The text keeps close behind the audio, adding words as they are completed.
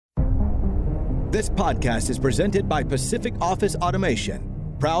This podcast is presented by Pacific Office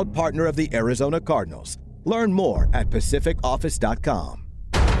Automation, proud partner of the Arizona Cardinals. Learn more at pacificoffice.com.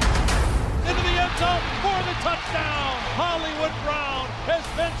 Into the end zone for the touchdown. Hollywood Brown has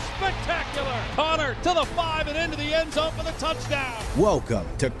been spectacular. Connor to the 5 and into the end zone for the touchdown. Welcome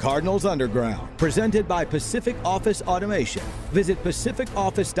to Cardinals Underground, presented by Pacific Office Automation. Visit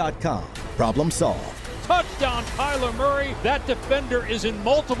pacificoffice.com. Problem solved. Touchdown, Kyler Murray. That defender is in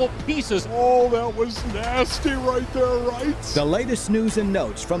multiple pieces. Oh, that was nasty right there, right? The latest news and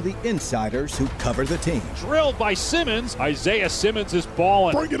notes from the insiders who cover the team. Drilled by Simmons. Isaiah Simmons is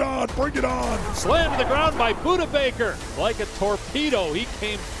balling. Bring it on, bring it on. Slammed to the ground by Budda Baker. Like a torpedo, he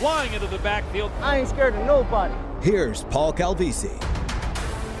came flying into the backfield. I ain't scared of nobody. Here's Paul Calvisi.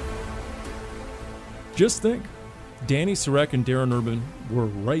 Just think, Danny Sarek and Darren Urban were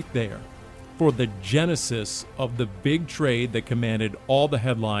right there for the genesis of the big trade that commanded all the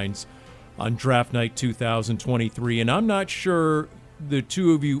headlines on draft night 2023. And I'm not sure the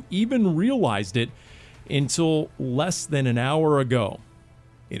two of you even realized it until less than an hour ago.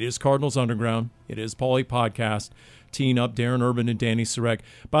 It is Cardinals Underground. It is Paulie Podcast. Teeing up Darren Urban and Danny Sarek.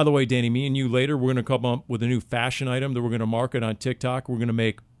 By the way, Danny, me and you later, we're going to come up with a new fashion item that we're going to market on TikTok. We're going to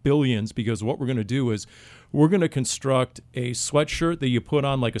make billions, because what we're going to do is we're going to construct a sweatshirt that you put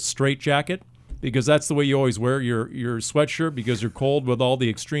on like a straitjacket, because that's the way you always wear your sweatshirt because you're cold with all the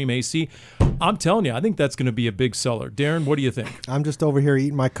extreme AC. I'm telling you, I think that's going to be a big seller. Darren, what do you think? I'm just over here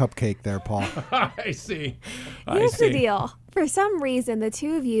eating my cupcake there, Paul. I see. Here's the deal. For some reason, the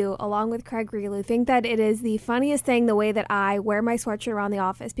two of you, along with Craig Regalu, think that it is the funniest thing the way that I wear my sweatshirt around the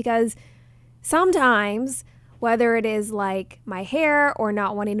office, because sometimes, whether it is like my hair or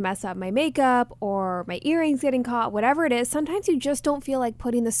not wanting to mess up my makeup or my earrings getting caught, whatever it is, sometimes you just don't feel like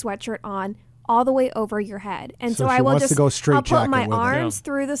putting the sweatshirt on all the way over your head. And so I will just, I'll put my arms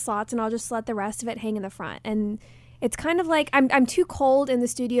through the slots and I'll just let the rest of it hang in the front. And it's kind of like I'm too cold in the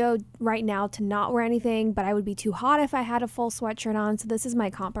studio right now to not wear anything, but I would be too hot if I had a full sweatshirt on. So this is my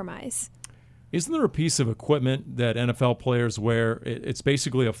compromise. Isn't there a piece of equipment that NFL players wear? It's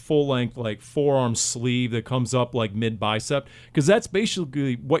basically a full-length, like, forearm sleeve that comes up like mid-bicep, because that's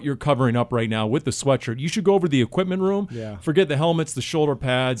basically what you're covering up right now with the sweatshirt. You should go over to the equipment room, forget the helmets, the shoulder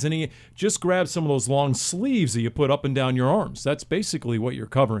pads, and just grab some of those long sleeves that you put up and down your arms. That's basically what you're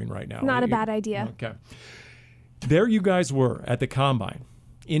covering right now. Not a bad idea. Okay. There you guys were at the Combine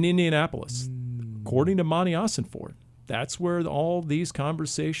in Indianapolis, according to Monty Ossenfort. That's where all these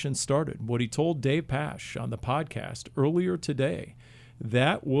conversations started. What he told Dave Pasch on the podcast earlier today,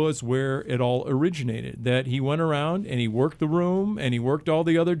 that was where it all originated. That he went around and he worked the room and he worked all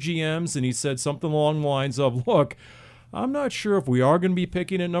the other GMs and he said something along the lines of, look, I'm not sure if we are going to be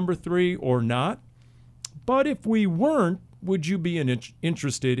picking at number 3 or not, but if we weren't, would you be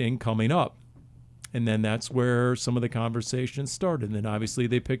interested in coming up? And then that's where some of the conversations started. And then obviously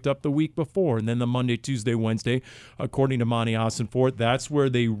they picked up the week before. And then the Monday, Tuesday, Wednesday, according to Monty Ossenfort, that's where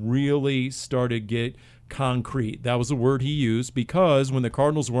they really started get concrete. That was the word he used, because when the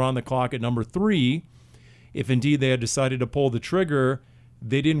Cardinals were on the clock at number 3, if indeed they had decided to pull the trigger,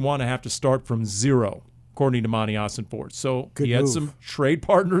 they didn't want to have to start from 0, according to Monty Ossenfort. So he had some trade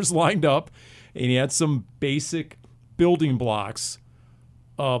partners lined up, and he had some basic building blocks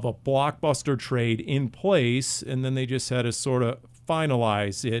of a blockbuster trade in place, and then they just had to sort of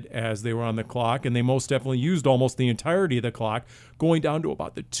finalize it as they were on the clock, and they most definitely used almost the entirety of the clock, going down to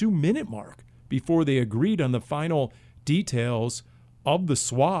about the 2-minute mark before they agreed on the final details of the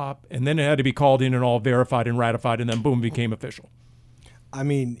swap, and then it had to be called in and all verified and ratified, and then boom, became official. I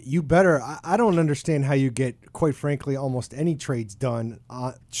mean, you better. I don't understand how you get, quite frankly, almost any trades done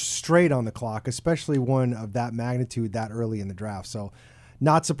straight on the clock, especially one of that magnitude that early in the draft. So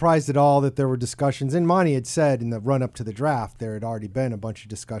not surprised at all that there were discussions. And Monty had said in the run-up to the draft there had already been a bunch of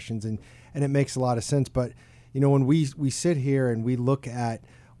discussions, and it makes a lot of sense. But, you know, when we sit here and we look at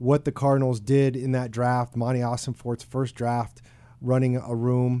what the Cardinals did in that draft, Monty Ossenfort's first draft, running a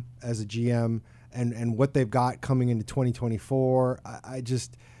room as a GM, and what they've got coming into 2024, I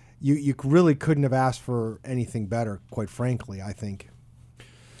just you really couldn't have asked for anything better, quite frankly, I think.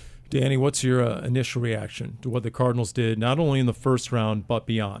 Danny, what's your initial reaction to what the Cardinals did, not only in the first round, but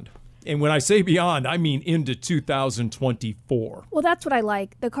beyond? And when I say beyond, I mean into 2024. Well, that's what I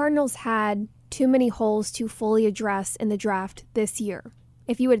like. The Cardinals had too many holes to fully address in the draft this year.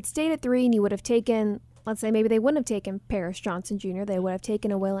 If you had stayed at 3 and you would have taken, let's say maybe they wouldn't have taken Paris Johnson Jr., they would have taken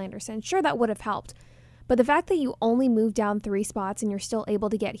a Will Anderson. Sure, that would have helped. But the fact that you only moved down 3 spots and you're still able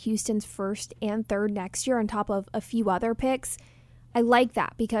to get Houston's 1st and 3rd next year on top of a few other picks, I like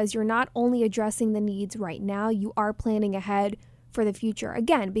that, because you're not only addressing the needs right now, you are planning ahead for the future.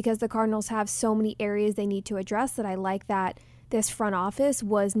 Again, because the Cardinals have so many areas they need to address, that I like that this front office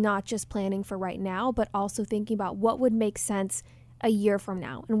was not just planning for right now, but also thinking about what would make sense a year from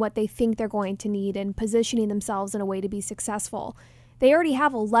now and what they think they're going to need and positioning themselves in a way to be successful. They already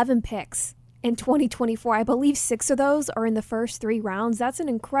have 11 picks in 2024. I believe 6 of those are in the first 3 rounds. That's an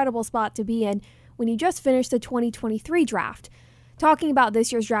incredible spot to be in when you just finished the 2023 draft. Talking about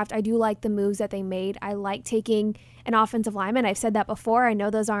this year's draft, I do like the moves that they made. I like taking an offensive lineman. I've said that before. I know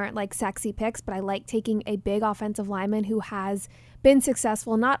those aren't like sexy picks, but I like taking a big offensive lineman who has been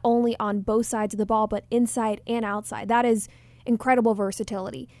successful not only on both sides of the ball, but inside and outside. That is incredible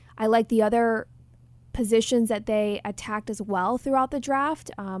versatility. I like the other positions that they attacked as well throughout the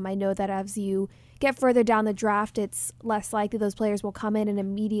draft. I know that as you get further down the draft, it's less likely those players will come in and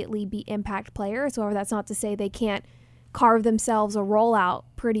immediately be impact players. However, that's not to say they can't carve themselves a rollout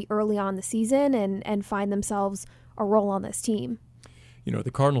pretty early on the season and find themselves a role on this team. You know,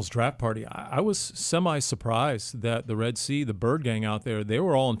 the Cardinals draft party, I was semi-surprised that the Red Sea, the Bird Gang out there, they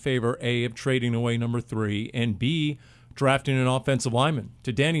were all in favor, A, of trading away number 3, and B, drafting an offensive lineman.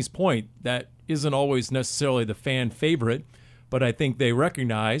 To Danny's point, that isn't always necessarily the fan favorite, but I think they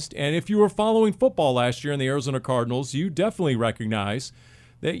recognized, and if you were following football last year in the Arizona Cardinals, you definitely recognize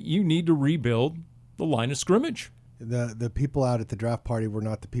that you need to rebuild the line of scrimmage. The people out at the draft party were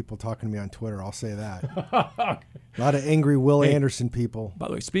not the people talking to me on Twitter, I'll say that. A lot of angry Will Anderson people. By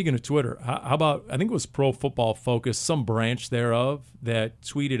the way, speaking of Twitter, how about, I think it was Pro Football Focus, some branch thereof, that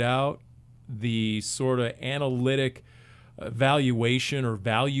tweeted out the sort of analytic valuation or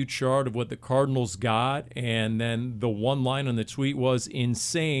value chart of what the Cardinals got, and then the one line on the tweet was,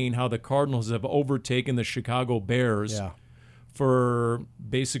 insane how the Cardinals have overtaken the Chicago Bears for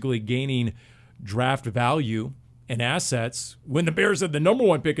basically gaining draft value and assets when the Bears had the number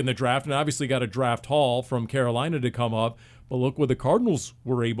 1 pick in the draft and obviously got a draft haul from Carolina to come up. But look what the Cardinals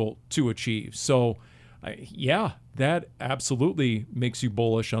were able to achieve. So, yeah, that absolutely makes you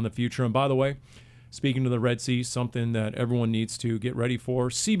bullish on the future. And by the way, speaking of the Red Sea, something that everyone needs to get ready for,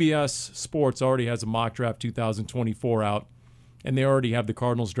 CBS Sports already has a mock draft 2024 out, and they already have the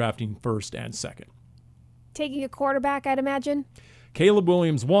Cardinals drafting 1st and 2nd. Taking a quarterback, I'd imagine. Caleb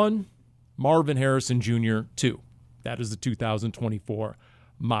Williams 1, Marvin Harrison Jr. 2. That is the 2024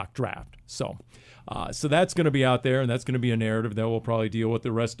 mock draft. So that's going to be out there, and that's going to be a narrative that we'll probably deal with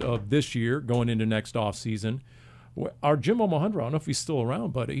the rest of this year going into next offseason. Our Jim Omohundro, I don't know if he's still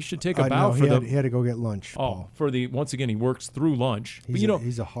around, but he should take a bow for he had to go get lunch. Paul. Once again, he works through lunch.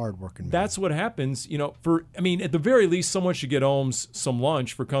 He's a hard-working man. That's what happens. At the very least, someone should get Ohms some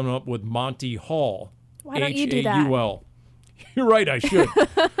lunch for coming up with Monty Hall. Why don't you do that? H-A-U-L. You're right, I should.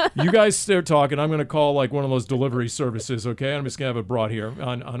 You guys start talking. I'm going to call like one of those delivery services, okay? I'm just going to have it brought here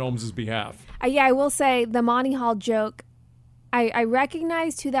on Ohms' behalf. Yeah, I will say the Monty Hall joke, I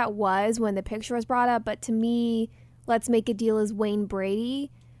recognized who that was when the picture was brought up, but to me, Let's Make a Deal is Wayne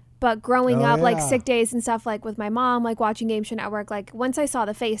Brady. But growing up, like sick days and stuff, like with my mom, like watching Game Show Network, like once I saw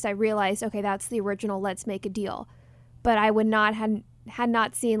the face, I realized, okay, that's the original Let's Make a Deal. But I would not had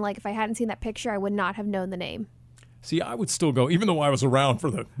not seen, like if I hadn't seen that picture, I would not have known the name. See, I would still go, even though I was around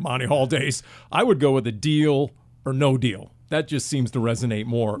for the Monty Hall days, I would go with a deal or no deal. That just seems to resonate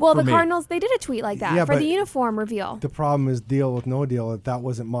more. Well, for the me. Cardinals, they did a tweet like that for the uniform reveal. The problem is deal with no deal. That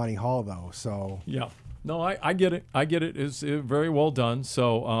wasn't Monty Hall, though. So yeah. No, I get it. I get it. It's very well done.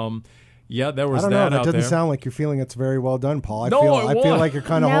 So, yeah, there was I don't know. That doesn't there. sound like you're feeling it's very well done, Paul. I No, feel like you're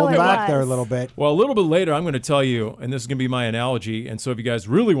kind of holding back there a little bit. Well, a little bit later, I'm going to tell you, and this is going to be my analogy. And so if you guys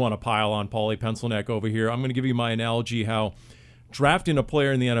really want to pile on Paulie Pencilneck over here, I'm going to give you my analogy how drafting a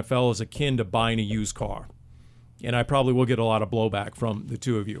player in the NFL is akin to buying a used car. And I probably will get a lot of blowback from the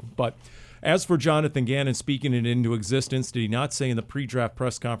two of you. But as for Jonathan Gannon speaking it into existence, did he not say in the pre-draft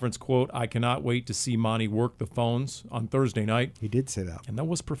press conference, quote, "I cannot wait to see Monty work the phones on Thursday night"? He did say that. And that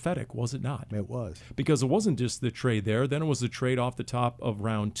was prophetic, was it not? It was. Because it wasn't just the trade there. Then it was the trade off the top of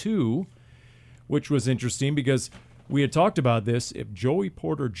round 2, which was interesting because we had talked about this. If Joey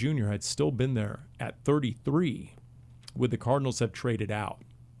Porter Jr. had still been there at 33, would the Cardinals have traded out?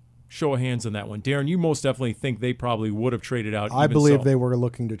 Show of hands on that one. Darren, you most definitely think they probably would have traded out. I believe they were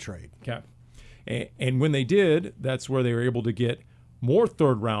looking to trade. Okay. And when they did, that's where they were able to get more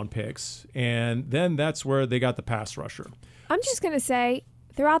third-round picks, and then that's where they got the pass rusher. I'm just going to say,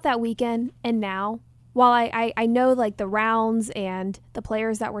 throughout that weekend and now, while I know like the rounds and the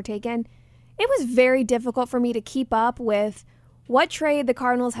players that were taken, it was very difficult for me to keep up with what trade the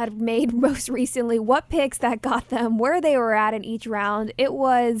Cardinals had made most recently, what picks that got them, where they were at in each round. It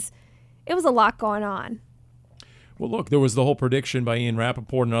was a lot going on. Well, look, there was the whole prediction by Ian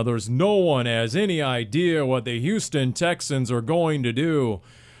Rappaport and others. No one has any idea what the Houston Texans are going to do.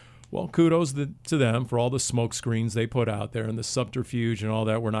 Well, kudos to them for all the smoke screens they put out there and the subterfuge and all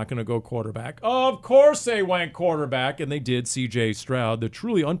that. We're not going to go quarterback. Of course they went quarterback, and they did. C.J. Stroud, the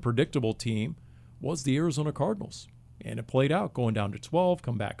truly unpredictable team, was the Arizona Cardinals. And it played out, going down to 12,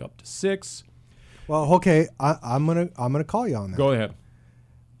 come back up to 6. Well, okay, I'm gonna call you on that. Go ahead.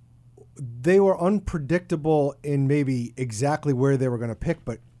 They were unpredictable in maybe exactly where they were going to pick,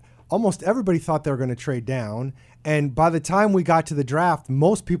 but almost everybody thought they were going to trade down. And by the time we got to the draft,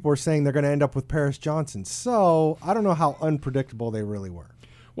 most people were saying they're going to end up with Paris Johnson. So I don't know how unpredictable they really were.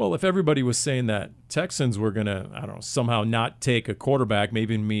 Well, if everybody was saying that Texans were going to, somehow not take a quarterback,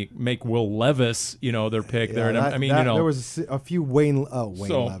 maybe make Will Levis, their pick there. There was a few Wayne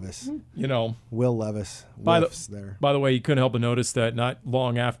Levis. Will Levis. By the way, you couldn't help but notice that not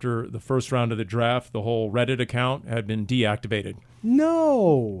long after the first round of the draft, the whole Reddit account had been deactivated.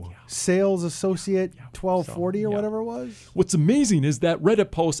 No. Yeah. Sales Associate 1240 or whatever it was. What's amazing is that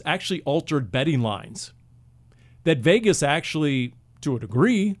Reddit post actually altered betting lines. That Vegas actually, to a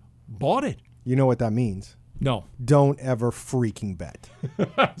degree, bought it. You know what that means? No. Don't ever freaking bet.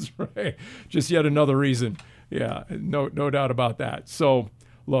 That's right. Just yet another reason. Yeah, no doubt about that. So,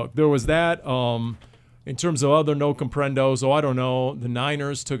 look, there was that. In terms of other no comprendos, I don't know. The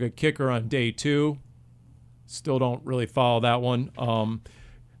Niners took a kicker on day 2. Still don't really follow that one.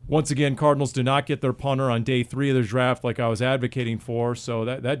 Once again, Cardinals did not get their punter on day 3 of their draft like I was advocating for, so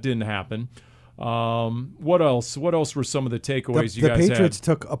that didn't happen. What else? What else were some of the takeaways you guys had? The Patriots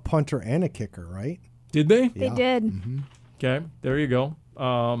took a punter and a kicker, right? Did they? They did. Mm-hmm. Okay, there you go.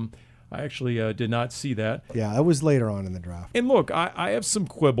 I actually did not see that. Yeah, it was later on in the draft. And look, I have some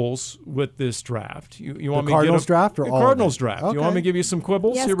quibbles with this draft. You want the me Cardinals to get draft or the all Cardinals of it? draft? Okay. You want me to give you some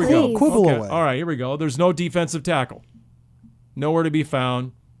quibbles? Yes, Here we please. go. Quibble okay. away. All right, here we go. There's no defensive tackle. Nowhere to be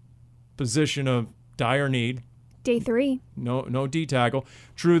found. Position of dire need. Day 3. No D tackle.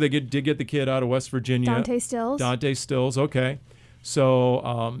 True, they did get the kid out of West Virginia. Dante Stills. Okay.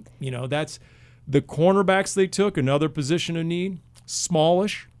 So, that's the cornerbacks they took, another position of need.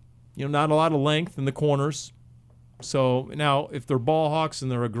 Smallish. Not a lot of length in the corners. So now if they're ball hawks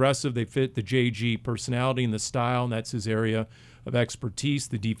and they're aggressive, they fit the JG personality and the style, and that's his area of expertise,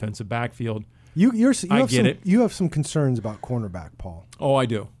 the defensive backfield. You have some concerns about cornerback, Paul. Oh, I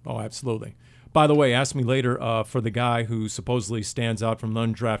do. Oh, absolutely. By the way, ask me later for the guy who supposedly stands out from the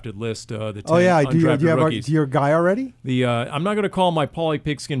undrafted list. The 10 undrafted rookies. Do you have a guy already? I'm not going to call him my Paulie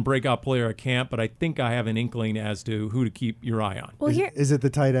Pigskin breakout player at camp, but I think I have an inkling as to who to keep your eye on. Well, is it the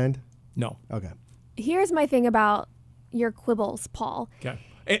tight end? No. Okay. Here's my thing about your quibbles, Paul. Okay.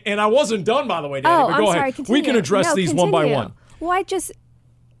 And I wasn't done, by the way, Danny. But go ahead. Continue. We can address these one by one. Well,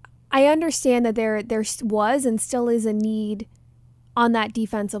 I understand that there was and still is a need on that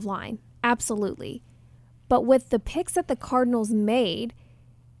defensive line. Absolutely. But with the picks that the Cardinals made,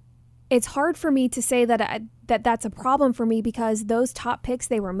 it's hard for me to say that's a problem for me because those top picks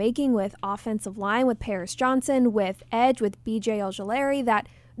they were making with offensive line, with Paris Johnson, with edge, with B.J. Ojulari, that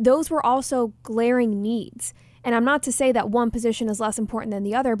those were also glaring needs. And I'm not to say that one position is less important than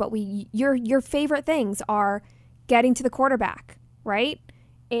the other, but your favorite things are getting to the quarterback, right?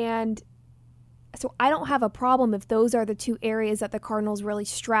 And so I don't have a problem if those are the two areas that the Cardinals really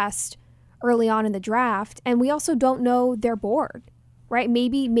stressed early on in the draft. And we also don't know their board, right?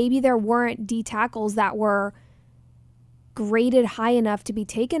 Maybe there weren't D tackles that were graded high enough to be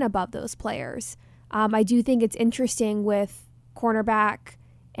taken above those players. I do think it's interesting with cornerback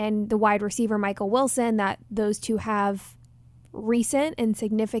and the wide receiver Michael Wilson that those two have recent and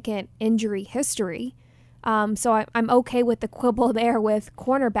significant injury history. So I'm okay with the quibble there with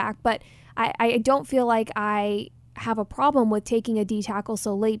cornerback, but I don't feel like I have a problem with taking a D tackle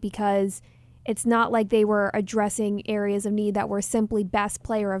so late because it's not like they were addressing areas of need that were simply best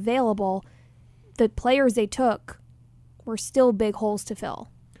player available. The players they took were still big holes to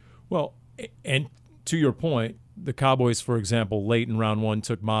fill. Well, and to your point, the Cowboys, for example, late in round 1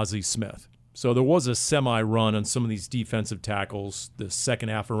 took Mozzie Smith. So there was a semi-run on some of these defensive tackles the second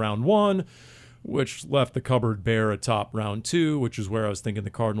half of round 1, which left the cupboard bare atop round 2, which is where I was thinking the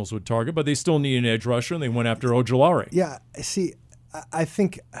Cardinals would target. But they still need an edge rusher, and they went after Ojulari. Yeah, see, I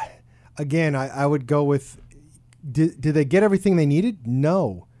think, again, I would go with, did they get everything they needed?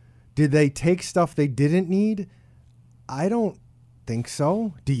 No. Did they take stuff they didn't need? I don't think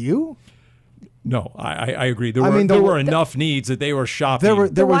so. Do you? No, I agree. There were enough needs that they were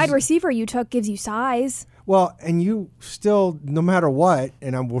shopping. The wide receiver you took gives you size. Well, and you still, no matter what,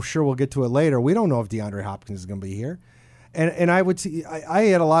 and I'm sure we'll get to it later, we don't know if DeAndre Hopkins is going to be here. And I would see, I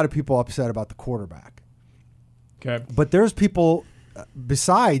had a lot of people upset about the quarterback. Okay. But there's people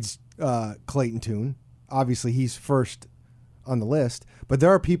besides Clayton Tune. Obviously, he's first on the list. But there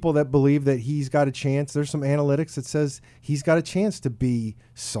are people that believe that he's got a chance. There's some analytics that says he's got a chance to be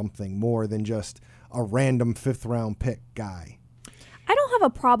something more than just a random fifth-round pick guy. I don't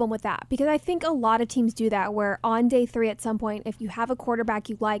have a problem with that because I think a lot of teams do that where on day 3 at some point, if you have a quarterback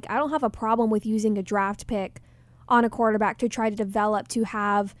you like, I don't have a problem with using a draft pick on a quarterback to try to develop to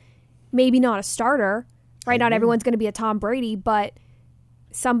have maybe not a starter, right? Not everyone's going to be a Tom Brady, but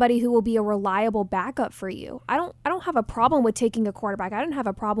somebody who will be a reliable backup for you. I don't have a problem with taking a quarterback. I don't have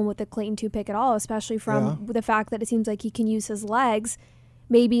a problem with the Clayton 2 pick at all, especially from the fact that it seems like he can use his legs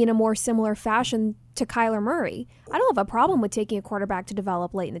maybe in a more similar fashion to Kyler Murray. I don't have a problem with taking a quarterback to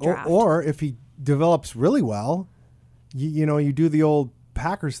develop late in the draft. Or if he develops really well, you do the old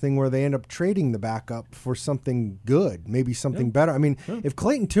Packers thing where they end up trading the backup for something good, maybe something better. I mean, if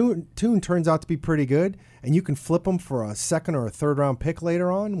Clayton Tune turns out to be pretty good and you can flip him for a second or a third round pick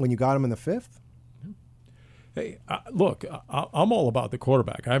later on when you got him in the 5th. Hey, look, I'm all about the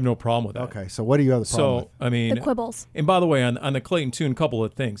quarterback. I have no problem with that. Okay, so what do you have the problem with? I mean, the quibbles. And by the way, on the Clayton Tune, a couple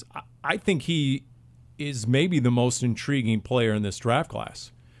of things. I think he is maybe the most intriguing player in this draft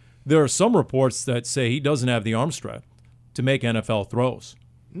class. There are some reports that say he doesn't have the arm strength to make NFL throws.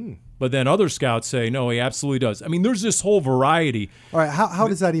 But then other scouts say, no, he absolutely does. I mean, there's this whole variety. All right, how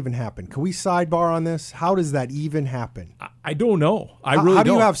does that even happen? Can we sidebar on this? How does that even happen? I don't know. I how really do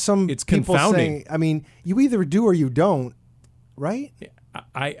don't. You have some it's people confounding. saying, I mean, you either do or you don't, right?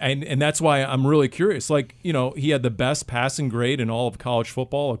 And that's why I'm really curious. Like, he had the best passing grade in all of college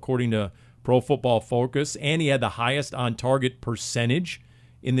football, according to Pro Football Focus, and he had the highest on-target percentage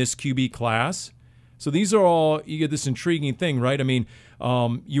in this QB class. So these are all, you get this intriguing thing, right? I mean,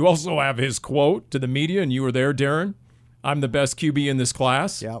 you also have his quote to the media, and you were there, Darren. I'm the best QB in this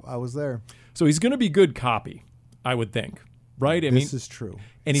class. Yeah, I was there. So he's going to be good copy, I would think, right? This is true.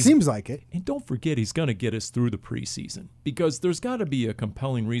 And seems like it. And don't forget, he's going to get us through the preseason because there's got to be a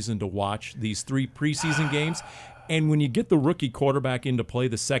compelling reason to watch these 3 preseason games. And when you get the rookie quarterback into play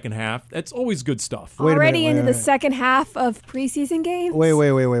the second half, that's always good stuff. Already into the second half of preseason games?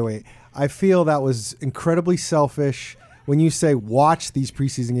 Wait. I feel that was incredibly selfish. When you say watch these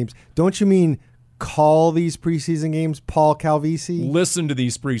preseason games, don't you mean call these preseason games, Paul Calvisi? Listen to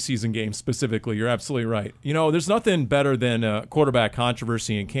these preseason games specifically. You're absolutely right. There's nothing better than a quarterback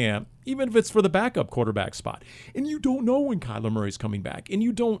controversy in camp, even if it's for the backup quarterback spot. And you don't know when Kyler Murray's coming back. And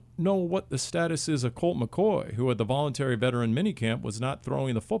you don't know what the status is of Colt McCoy, who at the voluntary veteran minicamp was not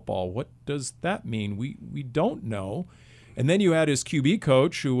throwing the football. What does that mean? We don't know. And then you had his QB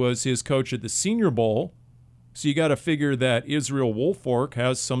coach, who was his coach at the Senior Bowl. So you got to figure that Israel Wolfork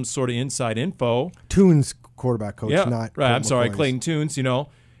has some sort of inside info. Tune's quarterback coach, not right. I'm sorry, McCoy's. Clayton Tunes,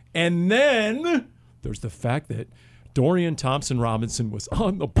 And then there's the fact that Dorian Thompson-Robinson was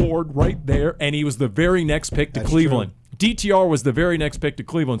on the board right there, and he was the very next pick to Cleveland. True. DTR was the very next pick to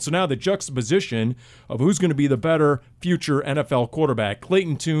Cleveland. So now the juxtaposition of who's going to be the better future NFL quarterback,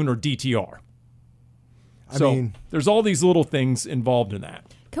 Clayton Tune or DTR. There's all these little things involved in that.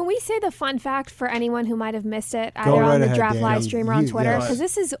 Can we say the fun fact for anyone who might have missed it, either on the Draft live stream or on Twitter? Because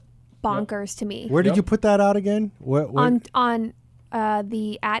this is bonkers to me. Where did you put that out again? On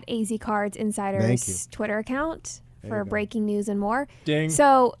the @AZCards Insiders Twitter account for breaking news and more. Ding.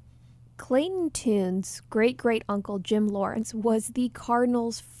 So Clayton Tune's great-great-uncle Jim Lawrence was the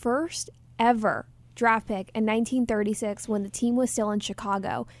Cardinals' first ever draft pick in 1936 when the team was still in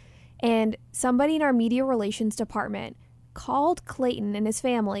Chicago. And somebody in our media relations department called Clayton and his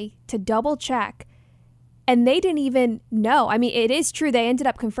family to double check, and they didn't even know. I mean, it is true, they ended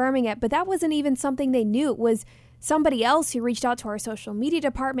up confirming it, but that wasn't even something they knew. It was somebody else who reached out to our social media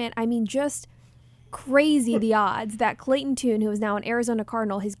department. I mean, just crazy the odds that Clayton Tune, who is now an Arizona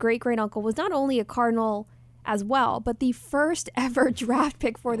Cardinal, his great-great-uncle, was not only a Cardinal as well, but the first ever draft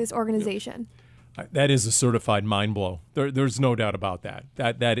pick for this organization. That is a certified mind blow. There's no doubt about that.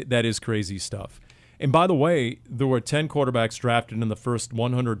 That is crazy stuff. And by the way, there were 10 quarterbacks drafted in the first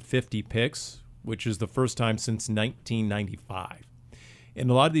 150 picks, which is the first time since 1995. And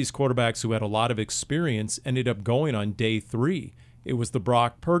a lot of these quarterbacks who had a lot of experience ended up going on day 3. It was the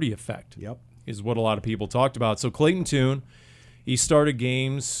Brock Purdy effect, is what a lot of people talked about. So Clayton Tune, he started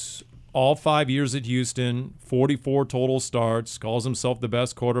games all 5 years at Houston, 44 total starts, calls himself the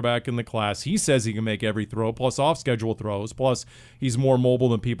best quarterback in the class. He says he can make every throw, plus off-schedule throws, plus he's more mobile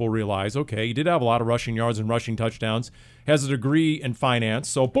than people realize. Okay, he did have a lot of rushing yards and rushing touchdowns, has a degree in finance,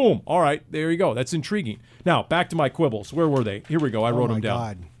 so boom, all right, there you go. That's intriguing. Now, back to my quibbles. Where were they? Here we go. I wrote them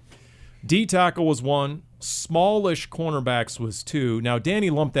down. D tackle was 1. Smallish cornerbacks was 2. Now, Danny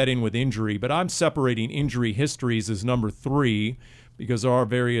lumped that in with injury, but I'm separating injury histories as number 3 because there are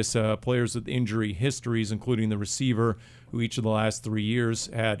various players with injury histories, including the receiver who each of the last 3 years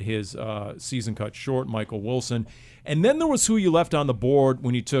had his season cut short, Michael Wilson. And then there was who you left on the board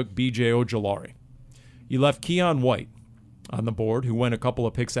when you took B.J. Ojulari. You left Keon White on the board, who went a couple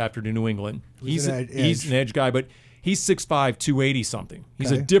of picks after to New England. He's an edge guy, but he's 6'5", 280-something.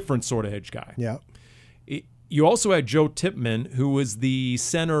 He's a different sort of edge guy. Yeah. You also had Joe Tippmann, who was the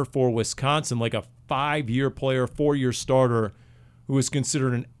center for Wisconsin, like a 5-year player, 4-year starter, who was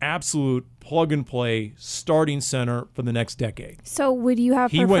considered an absolute plug-and-play starting center for the next decade. So would you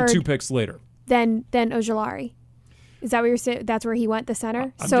have He went 2 picks later. Than Ojulari? Is that what you're saying? That's where he went, the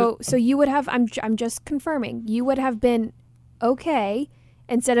center? So you would have, I'm just confirming, you would have been okay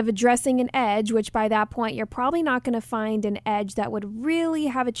instead of addressing an edge, which by that point you're probably not going to find an edge that would really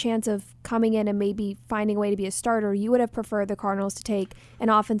have a chance of coming in and maybe finding a way to be a starter. You would have preferred the Cardinals to take an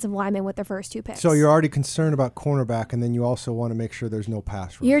offensive lineman with their first 2 picks. So you're already concerned about cornerback, and then you also want to make sure there's no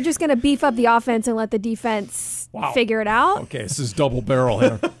pass rush. You're just going to beef up the offense and let the defense figure it out? Okay, this is double barrel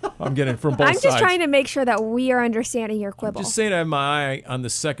here. I'm getting it from both sides. I'm just trying to make sure that we are understanding your quibble. I'm just saying I have my eye on the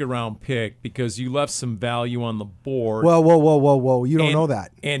second-round pick because you left some value on the board. Whoa. You don't know that.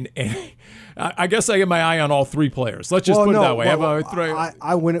 And I guess I get my eye on all 3 players. Let's just put it that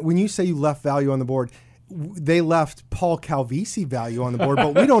way. When you say you left value on the board, they left Paul Calvisi value on the board,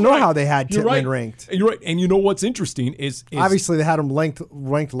 but we don't know how they had Tippmann ranked. You're right. And you know what's interesting is obviously they had him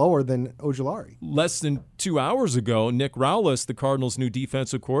ranked lower than Ojulari. Less than 2 hours ago, Nick Rowles, the Cardinals' new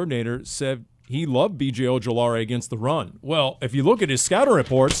defensive coordinator, said he loved B.J. Ojulari against the run. Well, if you look at his scouting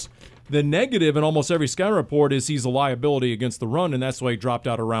reports, the negative in almost every scouting report is he's a liability against the run, and that's why he dropped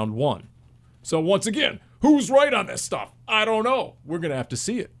out of round 1. So once again, who's right on this stuff? I don't know. We're going to have to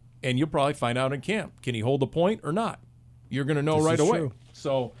see it. And you'll probably find out in camp. Can he hold the point or not? You're going to know right away. True.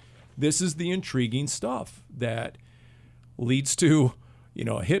 So this is the intriguing stuff that leads to,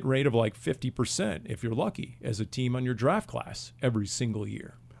 a hit rate of like 50% if you're lucky as a team on your draft class every single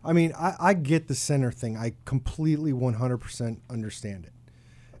year. I mean, I get the center thing. I completely 100% understand it.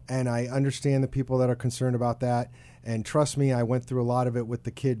 And I understand the people that are concerned about that. And trust me, I went through a lot of it with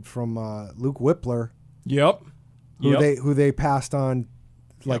the kid from Luke Whippler. Yep. Who they passed on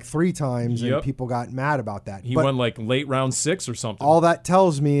like 3 times, and people got mad about that. He went like late round 6 or something. All that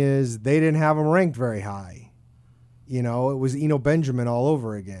tells me is they didn't have him ranked very high. It was Eno Benjamin all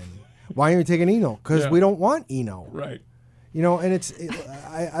over again. Why are you taking Eno? Because we don't want Eno. Right. And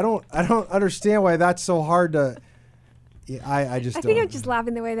I don't understand why that's so hard to. I think I'm just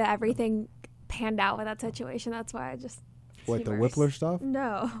laughing the way that everything panned out with that situation. That's why I just. What, the Whippler stuff?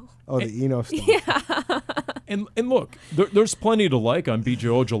 No. Oh, the Eno stuff. Yeah. And look, there's plenty to like on B.J.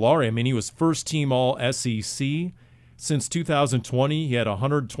 Ojulari. I mean, he was first-team All-SEC. Since 2020, he had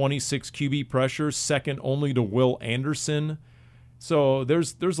 126 QB pressures, second only to Will Anderson. So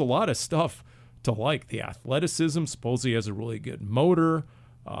there's a lot of stuff to like. The athleticism, supposedly he has a really good motor.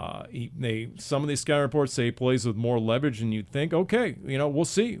 Some of these scout reports say he plays with more leverage than you'd think. Okay, we'll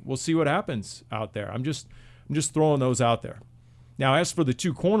see. We'll see what happens out there. I'm just throwing those out there. Now, as for the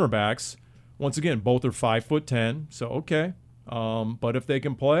 2 cornerbacks, once again, both are 5'10", so okay. But if they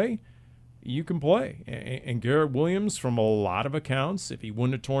can play, you can play. And Garrett Williams, from a lot of accounts, if he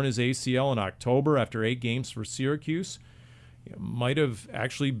wouldn't have torn his ACL in October after 8 games for Syracuse, might have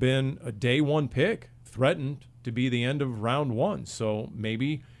actually been a day 1 pick, threatened to be the end of round 1. So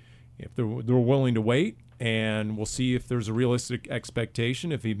maybe if they're willing to wait, and we'll see if there's a realistic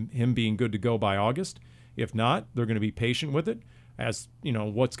expectation of him being good to go by August. If not, they're going to be patient with it. As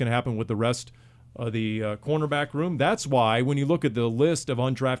what's going to happen with the rest of the cornerback room. That's why when you look at the list of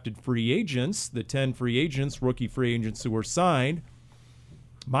undrafted free agents, the 10 free agents, rookie free agents who were signed,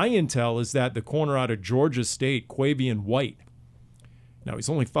 my intel is that the corner out of Georgia State, Quavian White, now he's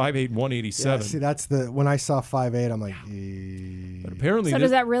only 5'8", 187. Yeah, see, that's when I saw 5'8", I'm like, But apparently, so does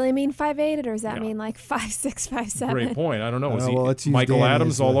that really mean 5'8", or does that mean like 5'6", 5'7"? Great point. I don't know. Is he Michael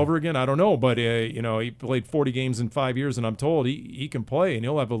Adams all over again? I don't know. But he played 40 games in 5 years, and I'm told he can play, and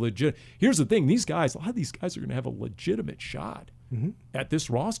he'll have a legit. Here's the thing: a lot of these guys are going to have a legitimate shot at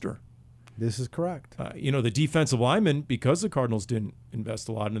this roster. This is correct. The defensive linemen, because the Cardinals didn't invest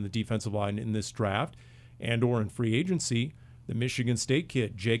a lot in the defensive line in this draft and/or in free agency. The Michigan State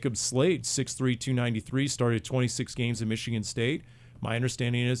kid, Jacob Slade, 6'3", 293, started 26 games at Michigan State. My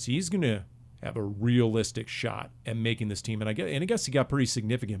understanding is he's going to have a realistic shot at making this team. And I guess he got pretty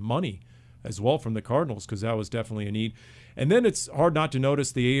significant money as well from the Cardinals because that was definitely a need. And then it's hard not to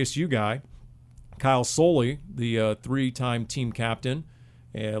notice the ASU guy, Kyle Soley, the 3-time team captain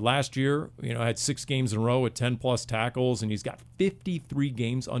Last year, had 6 games in a row with 10-plus tackles, and he's got 53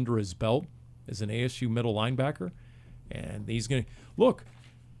 games under his belt as an ASU middle linebacker. And he's going to – look,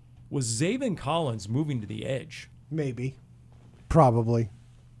 was Zaven Collins moving to the edge? Maybe. Probably.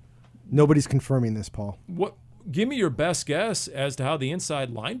 Nobody's confirming this, Paul. Give me your best guess as to how the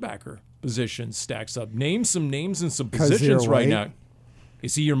inside linebacker position stacks up. Name some names and some positions right now.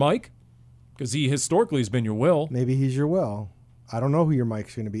 Is he your Mike? Because he historically has been your Will. Maybe he's your Will. I don't know who your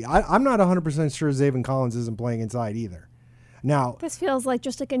Mike's going to be. I'm not 100% sure Zaven Collins isn't playing inside either. Now, this feels like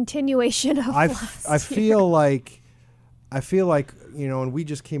just a continuation of I feel like, and we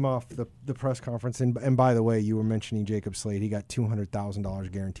just came off the press conference, and by the way, you were mentioning Jacob Slade. He got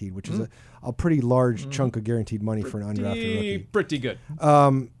 $200,000 guaranteed, which is a pretty large chunk of guaranteed money for an undrafted rookie. Pretty good.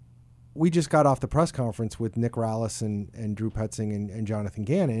 We just got off the press conference with Nick Rallis and Drew Petzing and Jonathan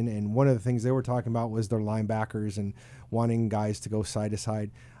Gannon, and one of the things they were talking about was their linebackers and wanting guys to go side to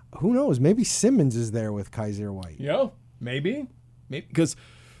side. Who knows? Maybe Simmons is there with Kaiser White. Yeah, maybe. Because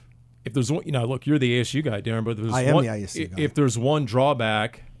if there's one, look, you're the ASU guy, Darren, but I am the ASU guy. If there's one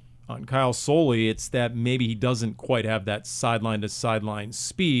drawback on Kyle Soley, it's that maybe he doesn't quite have that sideline-to-sideline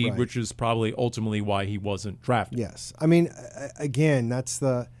speed, which is probably ultimately why he wasn't drafted. Yes. I mean, again, that's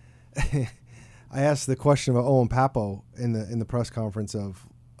the – I asked the question about Owen Papo in the press conference of,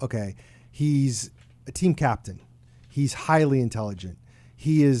 okay, he's a team captain. He's highly intelligent.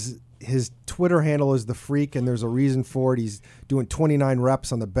 His Twitter handle is The Freak, and there's a reason for it. He's doing 29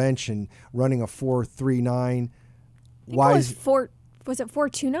 reps on the bench and running a 4.39. Why was it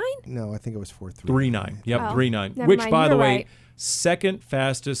 4.29? No, I think it was 4.39. 3.9. Yep, 3.9. Which, by the way, second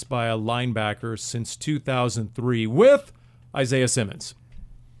fastest by a linebacker since 2003 with Isaiah Simmons.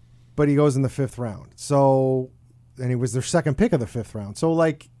 But he goes in the 5th round. And he was their second pick of the 5th round. So,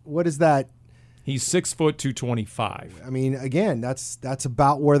 what is that? He's 6 foot 225. I mean, again, that's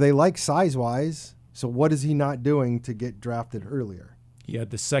about where they like size-wise. So what is he not doing to get drafted earlier? He had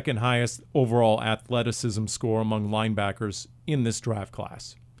the second highest overall athleticism score among linebackers in this draft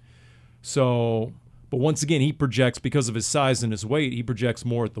class. So, but once again, he projects, because of his size and his weight, he projects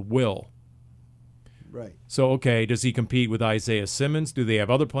more at the will. Right. So, okay, does he compete with Isaiah Simmons? Do they have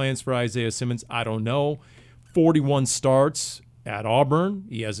other plans for Isaiah Simmons? I don't know. 41 starts at Auburn.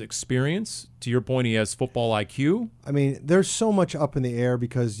 He has experience. To your point, he has football IQ. I mean, there's so much up in the air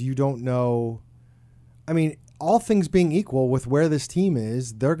because you don't know. I mean, all things being equal with where this team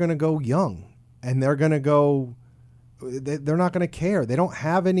is, they're going to go young. And they're going to go – they're not going to care. They don't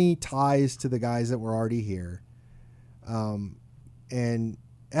have any ties to the guys that were already here. And –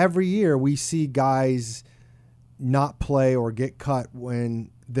 every year we see guys not play or get cut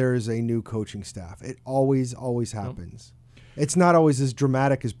when there's a new coaching staff. It always happens. It's not always as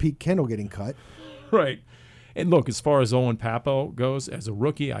dramatic as Pete Kendall getting cut. Right. And look, as far as Owen Papo goes, as a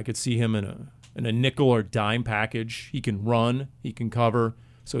rookie, I could see him in a nickel or dime package. He can run, he can cover.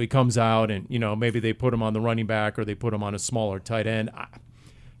 So he comes out and, maybe they put him on the running back or they put him on a smaller tight end.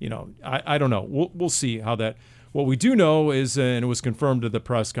 I don't know. We'll see how that – what we do know is, and it was confirmed at the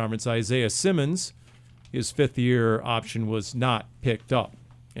press conference, Isaiah Simmons, his 5th-year option was not picked up.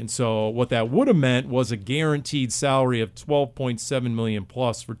 And so what that would have meant was a guaranteed salary of $12.7 million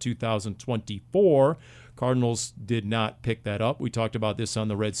plus for 2024. Cardinals did not pick that up. We talked about this on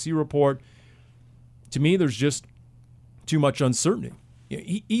the Red Sea Report. To me, there's just too much uncertainty.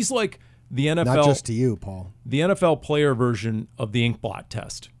 He's like the NFL. Not just to you, Paul. The NFL player version of the inkblot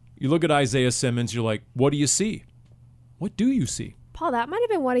test. You look at Isaiah Simmons, you're like, what do you see? What do you see? Paul, that might have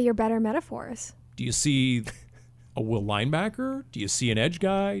been one of your better metaphors. Do you see a will linebacker? Do you see an edge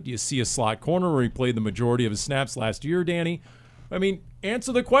guy? Do you see a slot corner where he played the majority of his snaps last year, Danny? I mean,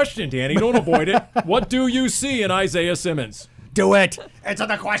 answer the question, Danny. Don't avoid it. What do you see in Isaiah Simmons? Do it. Answer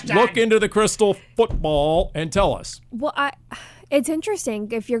the question. Look into the crystal football and tell us. Well, it's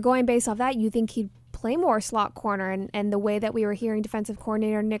interesting. If you're going based off that, you think he'd play more slot corner, and the way that we were hearing defensive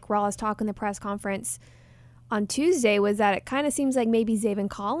coordinator Nick Rallis talk in the press conference on Tuesday was that it kind of seems like maybe Zaven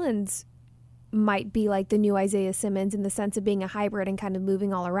Collins might be like the new Isaiah Simmons in the sense of being a hybrid and kind of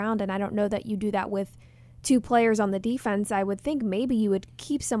moving all around. And I don't know that you do that with 2 players on the defense. I would think maybe you would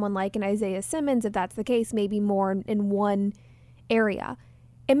keep someone like an Isaiah Simmons, if that's the case, maybe more in one area.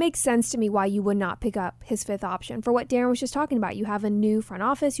 It makes sense to me why you would not pick up his 5th option. For what Darren was just talking about, you have a new front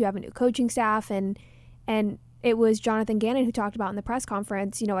office, you have a new coaching staff, and it was Jonathan Gannon who talked about in the press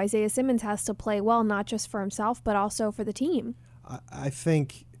conference, Isaiah Simmons has to play well, not just for himself, but also for the team. I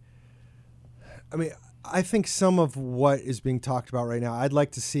think some of what is being talked about right now, I'd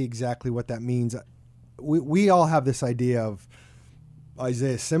like to see exactly what that means. We all have this idea of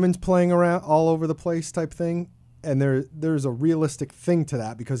Isaiah Simmons playing around all over the place type thing. and there's a realistic thing to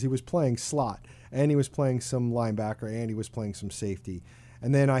that because he was playing slot, and he was playing some linebacker, and he was playing some safety.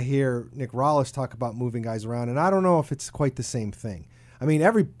 And then I hear Nick Rollis talk about moving guys around, and I don't know if it's quite the same thing. I mean,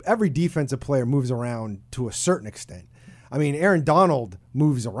 every defensive player moves around to a certain extent. I mean, Aaron Donald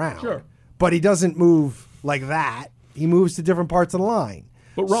moves around, Sure. but he doesn't move like that. He moves to different parts of the line.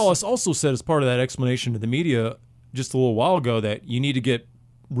 But Rollis also said as part of that explanation to the media just a little while ago that you need to get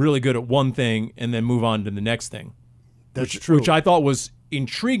really good at one thing and then move on to the next thing. That's true. Which I thought was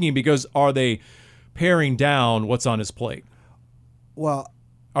intriguing because are they paring down what's on his plate? Well,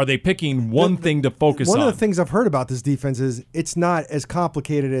 are they picking one thing to focus on? One of the things I've heard about this defense is it's not as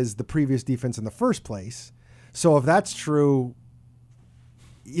complicated as the previous defense in the first place. So if that's true,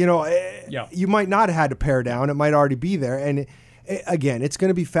 you know, you might not have had to pare down. It might already be there. And again, it's going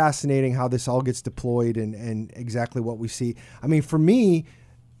to be fascinating how this all gets deployed and exactly what we see. I mean, to me,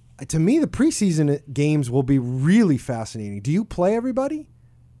 the preseason games will be really fascinating. Do you play everybody?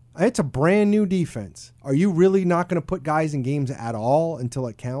 It's a brand new defense. Are you really not going to put guys in games at all until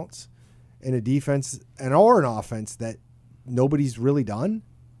it counts in a defense or an offense that nobody's really done?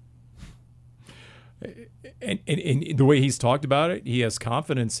 And the way he's talked about it, he has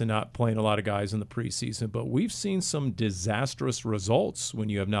confidence in not playing a lot of guys in the preseason. But we've seen some disastrous results when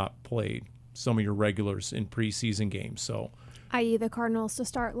you have not played some of your regulars in preseason games. So, i.e. the Cardinals to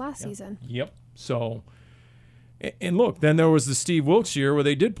start last season. Yep. So, and look, then there was the Steve Wilkes year where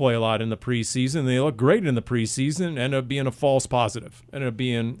they did play a lot in the preseason. They looked great in the preseason, ended up being a false positive, ended up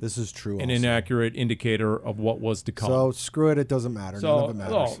being this is true an also. Inaccurate indicator of what was to come. So screw it doesn't matter. So, none of it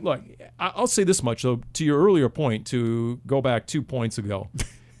matters. Look, I'll say this much though. To your earlier point, to go back 2 points ago,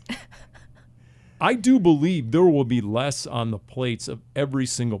 I do believe there will be less on the plates of every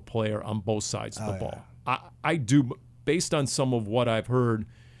single player on both sides of the ball. Yeah. I do, based on some of what I've heard.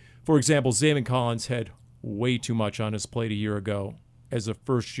 For example, Zaven Collins had way too much on his plate a year ago as a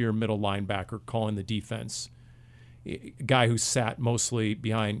first-year middle linebacker calling the defense, a guy who sat mostly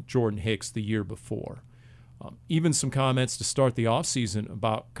behind Jordan Hicks the year before. Even some comments to start the offseason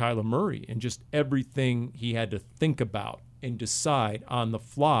about Kyler Murray and just everything he had to think about and decide on the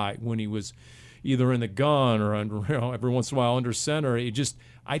fly when he was either in the gun or every once in a while under center.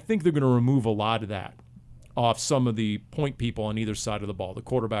 I think they're going to remove a lot of that off some of the point people on either side of the ball, the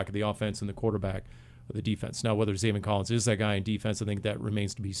quarterback of the offense and the quarterback of the defense. Now, whether Zaven Collins is that guy in defense, I think that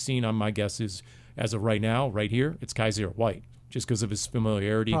remains to be seen. My guess is, as of right now, right here, it's Kaiser White, just because of his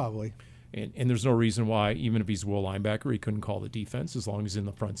familiarity. Probably. And there's no reason why, even if he's a will linebacker, he couldn't call the defense as long as he's in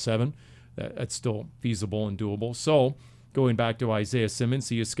the front seven. That's still feasible and doable. So, going back to Isaiah Simmons,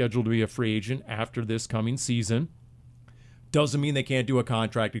 he is scheduled to be a free agent after this coming season. Doesn't mean they can't do a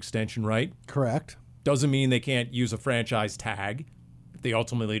contract extension, right? Correct. Doesn't mean they can't use a franchise tag if they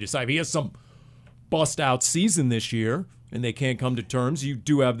ultimately decide. If he has some bust-out season this year and they can't come to terms, you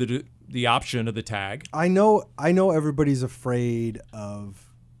do have the option of the tag. I know everybody's afraid of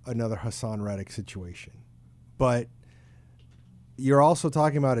another Hassan Reddick situation, but you're also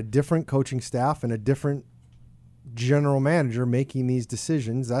talking about a different coaching staff and a different general manager making these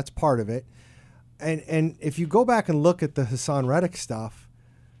decisions. That's part of it. And if you go back and look at the Hassan Reddick stuff,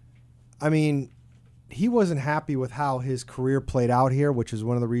 I mean, he wasn't happy with how his career played out here, which is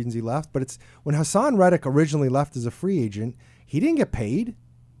one of the reasons he left. But it's when Hassan Reddick originally left as a free agent, he didn't get paid.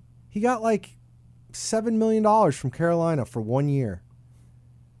 He got like $7 million from Carolina for 1 year.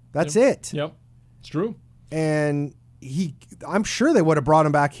 That's it. Yep, it's true. And I'm sure they would have brought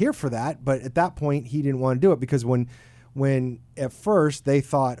him back here for that, but at that point he didn't want to do it because when at first they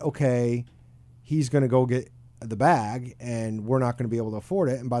thought, okay, he's going to go get the bag and we're not going to be able to afford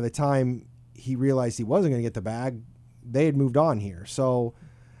it, and by the time he realized he wasn't going to get the bag, they had moved on here. So,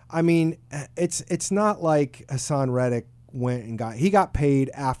 I mean, it's not like Hassan Reddick went and got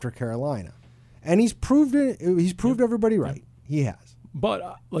paid after Carolina, and he's proved it. He's proved everybody right. Yep. He has.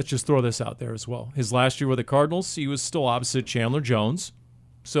 But let's just throw this out there as well. His last year with the Cardinals, he was still opposite Chandler Jones.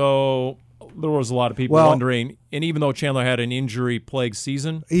 So there was a lot of people wondering, and even though Chandler had an injury-plagued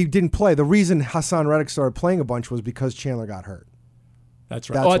season, he didn't play. The reason Hassan Reddick started playing a bunch was because Chandler got hurt. That's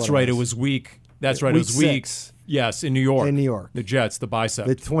right. That's right. It was week. That's right. It was week 6. Yes, in New York. In New York. The Jets, the bicep.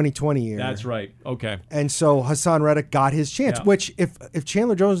 The 2020 year. That's right. Okay. And so Hassan Reddick got his chance, which if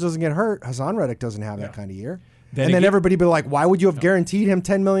Chandler Jones doesn't get hurt, Hassan Reddick doesn't have that kind of year. Then everybody be like, why would you have guaranteed him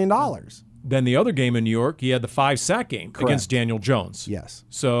 $10 million? Then the other game in New York, he had the 5-sack game against Daniel Jones. Yes.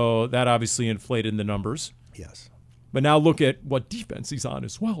 So that obviously inflated the numbers. Yes. But now look at what defense he's on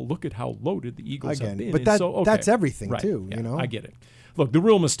as well. Look at how loaded the Eagles have been. But that's everything, too, you know? I get it. Look, the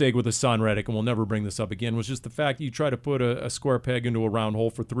real mistake with Hassan Reddick, and we'll never bring this up again, was just the fact you try to put a square peg into a round hole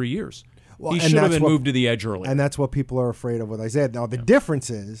for 3 years. Well, he should have been moved to the edge early. And that's what people are afraid of with Isaiah. Now, the difference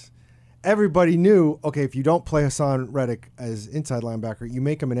is everybody knew, okay, if you don't play Hassan Reddick as inside linebacker, you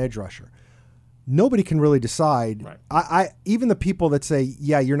make him an edge rusher. Nobody can really decide. Right. I even the people that say,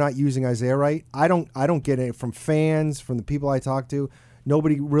 yeah, you're not using Isaiah right, I don't get it from fans, from the people I talk to.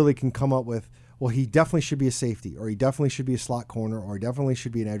 Nobody really can come up with, well, he definitely should be a safety, or he definitely should be a slot corner, or he definitely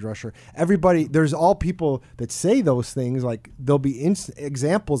should be an edge rusher. Everybody, there's all people that say those things, like there'll be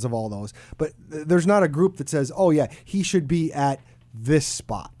examples of all those, but there's not a group that says, oh yeah, he should be at this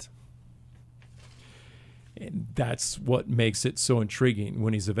spot. And that's what makes it so intriguing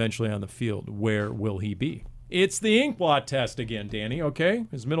when he's eventually on the field. Where will he be? It's the inkblot test again, Danny, okay?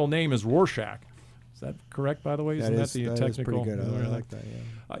 His middle name is Rorschach. Is that correct, by the way? Isn't that the technical? Is pretty good. I like that,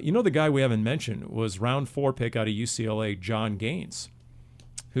 yeah. You know, the guy we haven't mentioned was round 4 pick out of UCLA, John Gaines,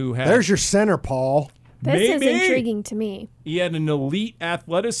 who had... There's your center, Paul. This is intriguing to me. He had an elite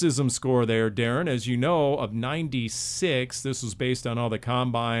athleticism score there, Darren, as you know, of 96. This was based on all the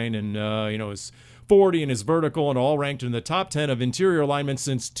combine and, his 40 and his vertical, and all ranked in the top 10 of interior linemen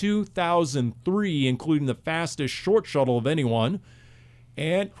since 2003, including the fastest short shuttle of anyone.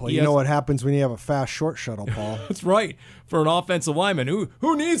 And you know what happens when you have a fast short shuttle, Paul. That's right. For an offensive lineman,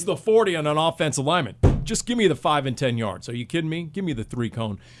 who needs the 40 on an offensive lineman? Just give me the 5 and 10 yards. Are you kidding me? Give me the 3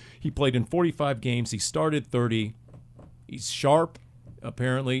 cone. He played in 45 games. He started 30. He's sharp,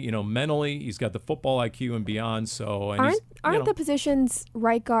 apparently. Mentally, he's got the football IQ and beyond. So, and aren't the positions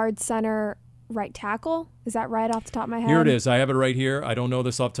right guard, center, right tackle? Is that right off the top of my head? Here it is. I have it right here. I don't know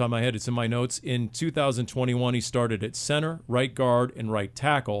this off the top of my head. It's in my notes. In 2021, he started at center, right guard, and right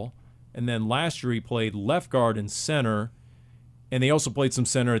tackle. And then last year he played left guard and center. And they also played some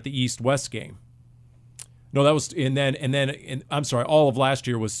center at the East-West game. No, that was I'm sorry, all of last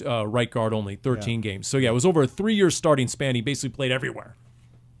year was right guard only, 13 games. So yeah, it was over a 3-year starting span. He basically played everywhere.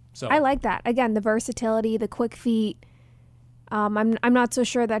 So I like that. Again, the versatility, the quick feet. I'm not so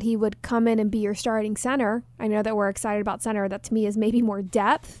sure that he would come in and be your starting center. I know that we're excited about center. That to me is maybe more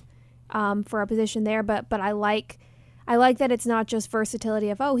depth for a position there. But I like that it's not just versatility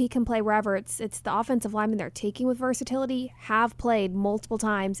of, he can play wherever. It's the offensive linemen they're taking with versatility have played multiple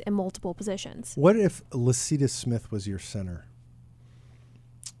times in multiple positions. What if Lecitus Smith was your center?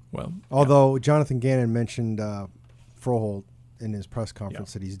 Well, although Jonathan Gannon mentioned Froholt in his press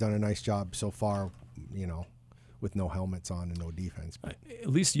conference that he's done a nice job so far, with no helmets on and no defense. At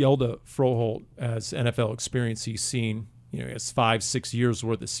least Yelda Froholt has NFL experience. He's seen, he has 5-6 years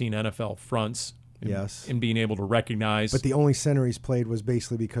worth of seen NFL fronts. And being able to recognize. But the only center he's played was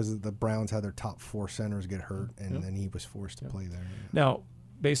basically because the Browns had their top 4 centers get hurt, and then he was forced to play there. Now,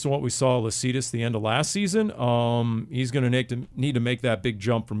 based on what we saw Lecitus the end of last season, he's going to need to make that big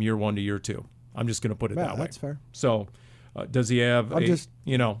jump from year 1 to year 2. I'm just going to put it that way. That's fair. So, does he have? I'm just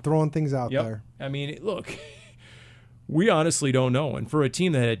throwing things out there. I mean, look. We honestly don't know. And for a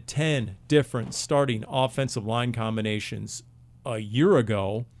team that had 10 different starting offensive line combinations a year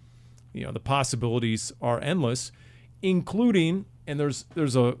ago, the possibilities are endless, including, and there's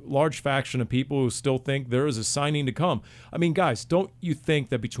a large faction of people who still think there is a signing to come. I mean, guys, don't you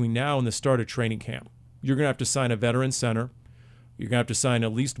think that between now and the start of training camp, you're going to have to sign a veteran center, you're going to have to sign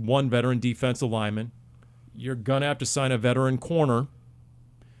at least one veteran defensive lineman, you're going to have to sign a veteran corner.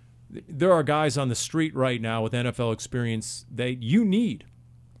 There are guys on the street right now with NFL experience that you need.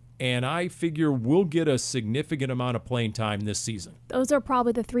 And I figure we'll get a significant amount of playing time this season. Those are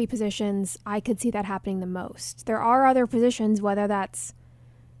probably the 3 positions I could see that happening the most. There are other positions, whether that's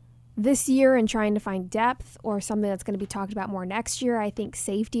this year and trying to find depth or something that's going to be talked about more next year. I think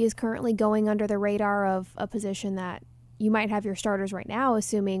safety is currently going under the radar of a position that you might have your starters right now,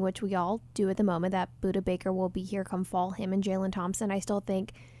 assuming, which we all do at the moment, that Budda Baker will be here come fall, him and Jalen Thompson. I still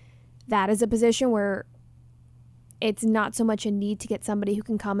think that is a position where it's not so much a need to get somebody who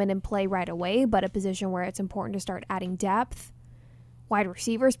can come in and play right away, but a position where it's important to start adding depth. Wide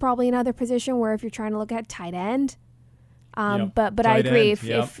receiver is probably another position where if you're trying to look at tight end. But I agree,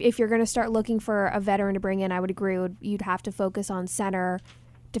 if you're going to start looking for a veteran to bring in, I would agree you'd have to focus on center,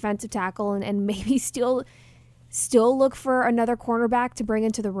 defensive tackle, and maybe still look for another cornerback to bring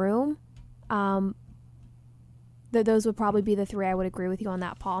into the room. Those would probably be the 3 I would agree with you on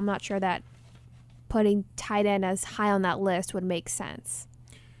that, Paul. I'm not sure that putting tight end as high on that list would make sense.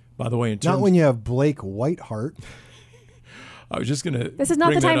 By the way, not when you have Blake Whiteheart. I was just going to. This is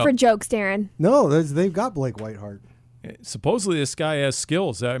not the time for jokes, Darren. No, they've got Blake Whiteheart. supposedly this guy has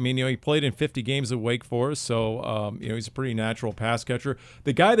skills. I mean, he played in 50 games at Wake Forest, so he's a pretty natural pass catcher.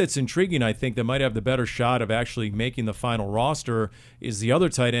 The guy that's intriguing, I think, that might have the better shot of actually making the final roster is the other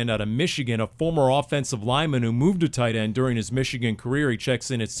tight end out of Michigan, a former offensive lineman who moved to tight end during his Michigan career. He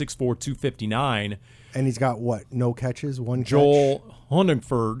checks in at 6'4", 259. And he's got what? No catches? One Joel catch?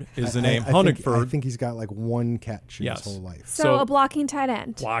 Huntingford is the name. I think he's got like one catch in his whole life. So a blocking tight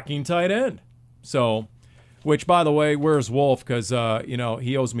end. Blocking tight end. So, which, by the way, where's Wolf? Because,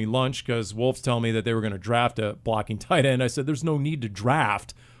 he owes me lunch because Wolf's telling me that they were going to draft a blocking tight end. I said, there's no need to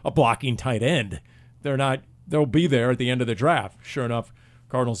draft a blocking tight end. They'll be there at the end of the draft. Sure enough,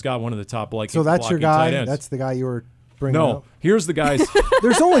 Cardinals got one of the top blocking tight ends. So that's your guy? That's the guy you were bringing up? Here's the guys.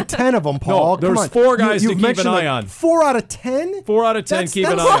 There's only 10 of them, Paul. No, there's 4 guys to keep an eye on. 4 out of 10? 4 out of 10 keep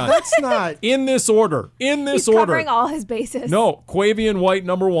an eye on. That's not. In this order. He's covering all his bases. No, Quavian White,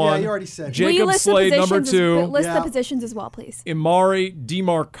 number 1. Yeah, you already said. Jacob Slade, number 2. List the positions as well, please. Imari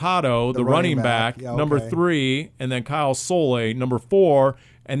DiMarcado, the running back, number 3. And then Kyle Soule, number 4.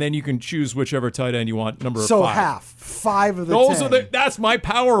 And then you can choose whichever tight end you want, number 5. So half. 5 of the 10. That's my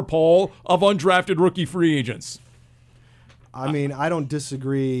power poll of undrafted rookie free agents. I mean, I don't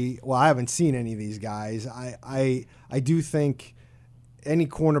disagree. Well, I haven't seen any of these guys. I do think any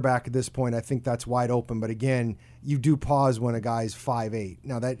cornerback at this point, I think that's wide open. But again, you do pause when a guy's 5'8".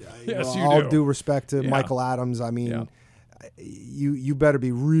 Now that all due respect to Michael Adams, I mean, you better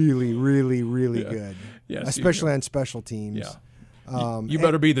be really, really, really good, especially on special teams. Yeah. You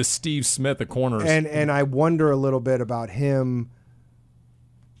better be the Steve Smith of corners. And I wonder a little bit about him.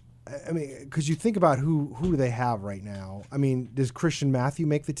 I mean, because you think about who do they have right now? I mean, does Christian Matthew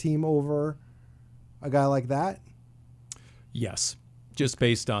make the team over a guy like that? Yes, just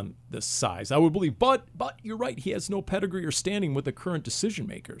based on the size, I would believe. But you're right; he has no pedigree or standing with the current decision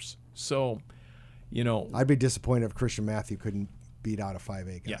makers. So, I'd be disappointed if Christian Matthew couldn't beat out a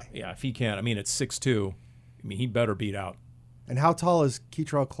 5'8" guy. Yeah, if he can. I mean, at 6'2", he better beat out. And how tall is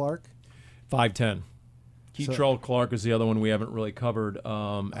Keitrell Clark? 5'10". Keitrell Clark is the other one we haven't really covered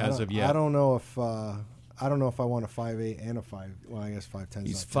as of yet. I don't know if I want a 5'8" and a 5. Well, I guess 5'10".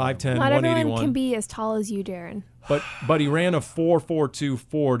 He's 5'10", Not 181. everyone can be as tall as you, Darren. But he ran a 4.42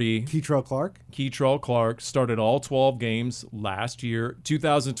 40. Keitrell Clark started all 12 games last year.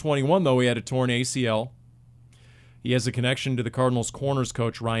 2021 though, he had a torn ACL. He has a connection to the Cardinals corners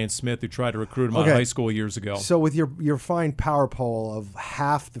coach Ryan Smith, who tried to recruit him out of high school years ago. So with your fine power poll of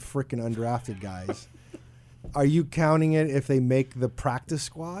half the freaking undrafted guys. Are you counting it if they make the practice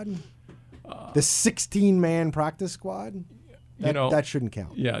squad? The 16-man practice squad? That shouldn't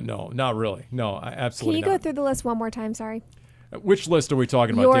count. Yeah, no, not really. No, absolutely not. Can you go through the list one more time? Sorry. Which list are we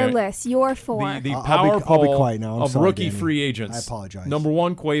talking about, Your Dan? list. Your 4. The power poll I'll be quiet now. of rookie free agents. I apologize. Number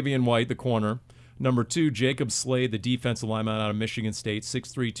 1, Quavian White, the corner. Number 2, Jacob Slade, the defensive lineman out of Michigan State,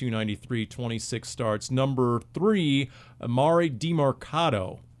 6'3", 293, 26 starts. Number 3, Imari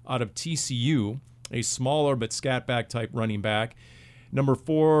DiMarcado out of TCU, a smaller but scat-back type running back. Number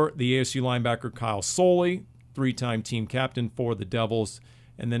 4, the ASU linebacker Kyle Soule, 3-time team captain for the Devils.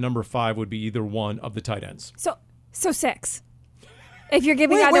 And then number 5 would be either one of the tight ends. So 6. If you're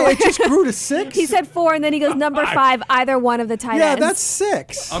giving it just grew to 6? He said 4, and then he goes number 5, either one of the tight ends. Yeah, that's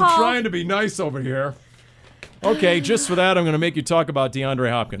 6. I'm trying to be nice over here. Okay, just for that, I'm going to make you talk about DeAndre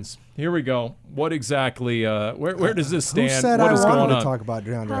Hopkins. Here we go. What exactly, where does this stand? Who said what I is wanted going to on? talk about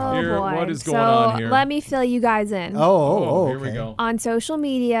DeAndre Hopkins? Hopkins? What is going on here? Let me fill you guys in. Here we go. On social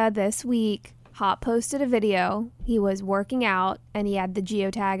media this week, Hop posted a video. He was working out, and he had the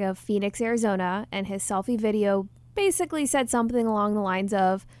geotag of Phoenix, Arizona, and his selfie video basically said something along the lines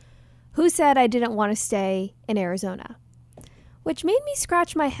of, "Who said I didn't want to stay in Arizona?" Which made me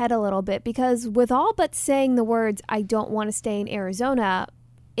scratch my head a little bit, because with all but saying the words, "I don't want to stay in Arizona,"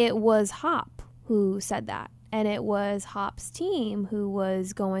 it was Hop who said that. And it was Hop's team who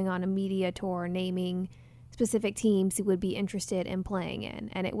was going on a media tour naming specific teams he would be interested in playing in.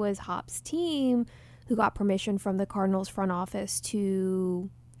 And it was Hop's team who got permission from the Cardinals front office to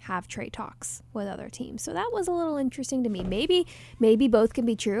have trade talks with other teams. So that was a little interesting to me. Maybe both can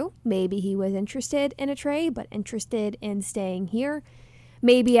be true. Maybe he was interested in a trade, but interested in staying here.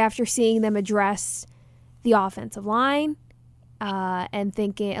 Maybe after seeing them address the offensive line and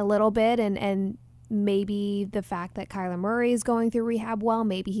thinking a little bit, and maybe the fact that Kyler Murray is going through rehab well,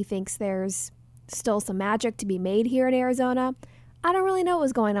 maybe he thinks there's still some magic to be made here in Arizona. I don't really know what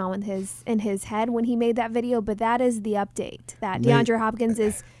was going on with in his head when he made that video, but that is the update. That DeAndre Hopkins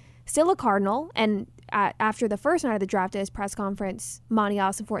is still a Cardinal, and after the first night of the draft at his press conference, Monty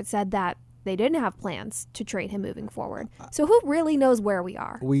Ossenfort said that they didn't have plans to trade him moving forward. So who really knows where we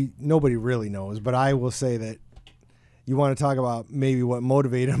are? Nobody really knows, but I will say that you want to talk about maybe what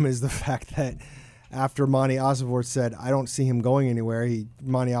motivated him is the fact that after Monty Ossenfort said, I don't see him going anywhere,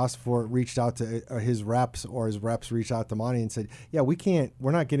 Monty Ossenfort reached out to his reps, or his reps reached out to Monty and said, yeah,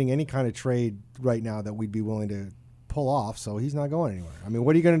 we're not getting any kind of trade right now that we'd be willing to pull off, so he's not going anywhere. I mean,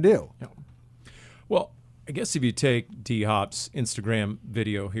 what are you going to do? Yeah. Well, I guess if you take D-Hop's Instagram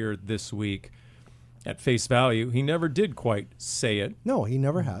video here this week at face value, he never did quite say it. No, he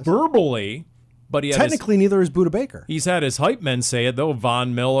never has. Verbally, but he had technically neither is Buda Baker. He's had his hype men say it, though,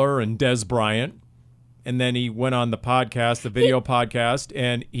 Von Miller and Des Bryant. And then he went on the podcast, the video podcast,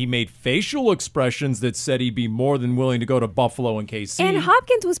 and he made facial expressions that said he'd be more than willing to go to Buffalo and KC. And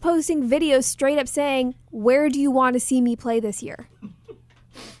Hopkins was posting videos straight up saying, where do you want to see me play this year?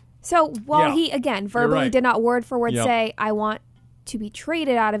 So while he, again, verbally did not word for word say, I want to be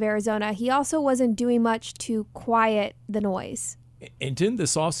traded out of Arizona, he also wasn't doing much to quiet the noise. And didn't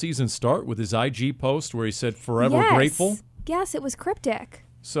this offseason start with his IG post where he said, forever grateful? Yes, it was cryptic.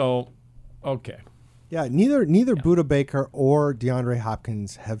 So, okay. Yeah, neither Buda Baker or DeAndre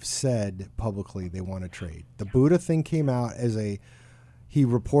Hopkins have said publicly they want to trade. The Buda thing came out as he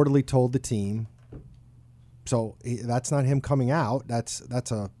reportedly told the team. So that's not him coming out. That's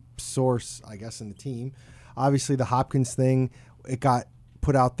a source, I guess, in the team. Obviously, the Hopkins thing, it got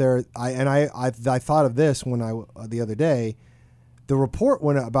put out there. I thought of this when the other day. The report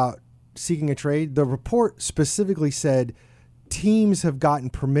went about seeking a trade. The report specifically said teams have gotten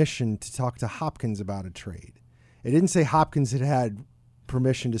permission to talk to Hopkins about a trade. It didn't say Hopkins had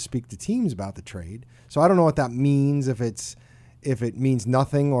permission to speak to teams about the trade. So I don't know what that means, if it means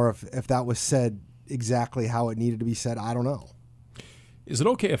nothing, or if that was said exactly how it needed to be said. I don't know. Is it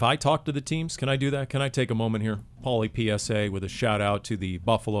okay if I talk to the teams? Can I do that? Can I take a moment here? Paulie PSA with a shout out to the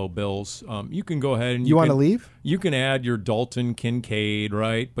Buffalo Bills. You can go ahead and you want to leave? You can add your Dalton Kincaid,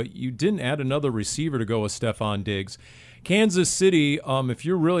 right? But you didn't add another receiver to go with Stephon Diggs. Kansas City, if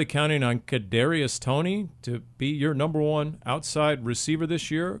you're really counting on Kadarius Toney to be your number one outside receiver this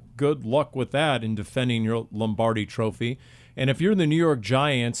year, good luck with that in defending your Lombardi trophy. And if you're the New York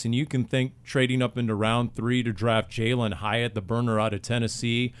Giants and you can think trading up into round 3 to draft Jalen Hyatt, the burner out of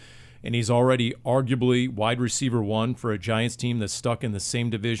Tennessee, and he's already arguably wide receiver 1 for a Giants team that's stuck in the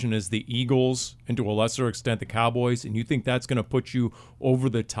same division as the Eagles and to a lesser extent the Cowboys, and you think that's going to put you over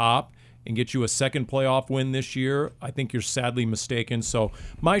the top and get you a second playoff win this year, I think you're sadly mistaken. So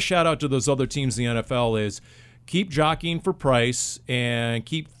my shout out to those other teams in the NFL is keep jockeying for price and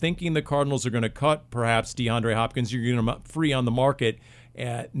keep thinking the Cardinals are going to cut perhaps DeAndre Hopkins. You're going to free on the market.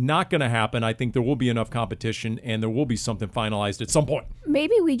 Not going to happen. I think there will be enough competition and there will be something finalized at some point.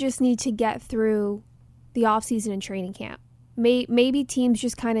 Maybe we just need to get through the offseason and training camp. Maybe teams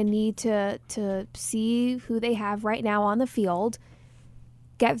just kind of need to see who they have right now on the field,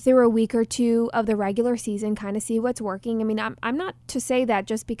 get through a week or two of the regular season, kind of see what's working. I mean, I'm not to say that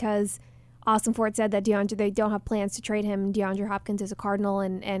just because Ossenfort said that they don't have plans to trade him. DeAndre Hopkins is a Cardinal,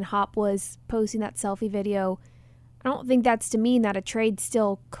 and Hop was posting that selfie video. I don't think that's to mean that a trade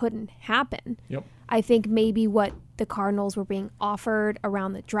still couldn't happen. Yep. I think maybe what the Cardinals were being offered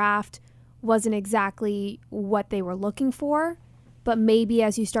around the draft wasn't exactly what they were looking for, but maybe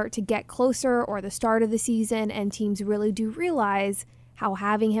as you start to get closer or the start of the season and teams really do realize how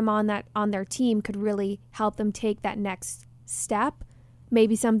having him on their team could really help them take that next step,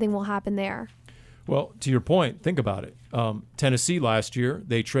 maybe something will happen there. Well, to your point, think about it. Tennessee last year,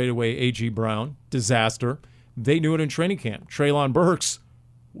 they traded away A.G. Brown, disaster. They knew it in training camp. Treylon Burks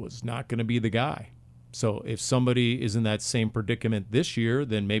was not going to be the guy. So if somebody is in that same predicament this year,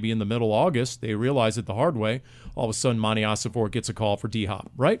 then maybe in the middle of August, they realize it the hard way. All of a sudden, Monty Ossenfort gets a call for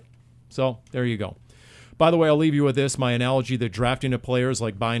D-Hop, right? So there you go. By the way, I'll leave you with this. My analogy that drafting a player is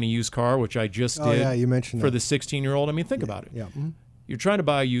like buying a used car, which I just did you mentioned for that. the 16-year-old. I mean, think about it. Yeah. Mm-hmm. You're trying to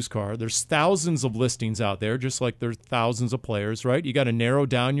buy a used car. There's thousands of listings out there, just like there's thousands of players, right? You got to narrow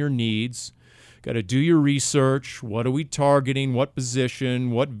down your needs. Got to do your research. What are we targeting? What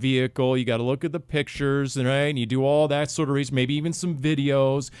position? What vehicle? You got to look at the pictures, right? And you do all that sort of research, maybe even some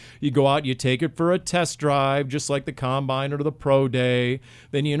videos. You go out, you take it for a test drive, just like the Combine or the Pro Day.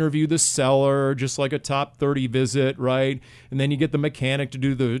 Then you interview the seller, just like a top 30 visit, right? And then you get the mechanic to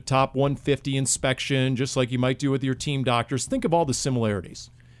do the top 150 inspection, just like you might do with your team doctors. Think of all the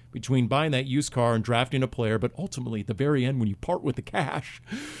similarities between buying that used car and drafting a player, but ultimately, at the very end, when you part with the cash,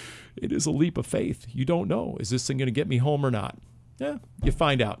 it is a leap of faith. You don't know. Is this thing going to get me home or not? Yeah, you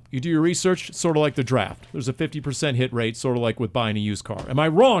find out. You do your research, sort of like the draft. There's a 50% hit rate, sort of like with buying a used car. Am I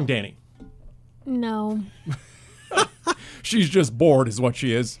wrong, Danny? No. She's just bored is what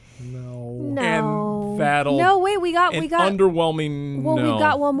she is. No. And that'll... No, wait, we got... underwhelming, Well, no. we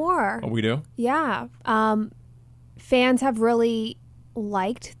got one more. Oh, we do? Yeah. fans have really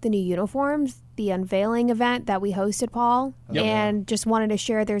liked the new uniforms, the unveiling event that we hosted, Paul, and just wanted to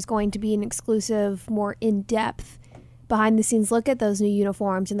share there's going to be an exclusive, more in-depth behind-the-scenes look at those new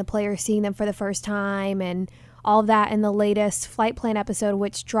uniforms and the players seeing them for the first time and all of that in the latest Flight Plan episode,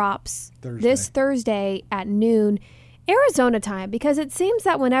 which drops this Thursday at noon Arizona time, because it seems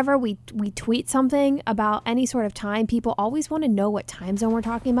that whenever we tweet something about any sort of time, people always want to know what time zone we're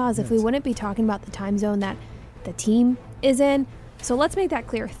talking about, as if we wouldn't be talking about the time zone that the team is in. So let's make that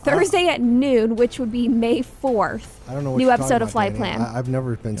clear. Thursday at noon, which would be May 4th. I don't know what new you're episode talking of Flight about, Danny. Plan. I've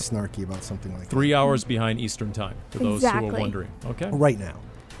never been snarky about something like that. 3 hours behind Eastern time, for those who are wondering. Okay? Right now.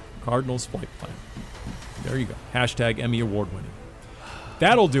 Cardinals Flight Plan. There you go. Hashtag Emmy Award winning.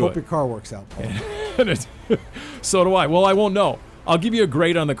 That'll do Hope it. your car works out, Paul. So do I. Well, I won't know. I'll give you a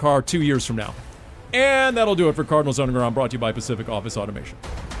grade on the car 2 years from now. And that'll do it for Cardinals Underground, brought to you by Pacific Office Automation.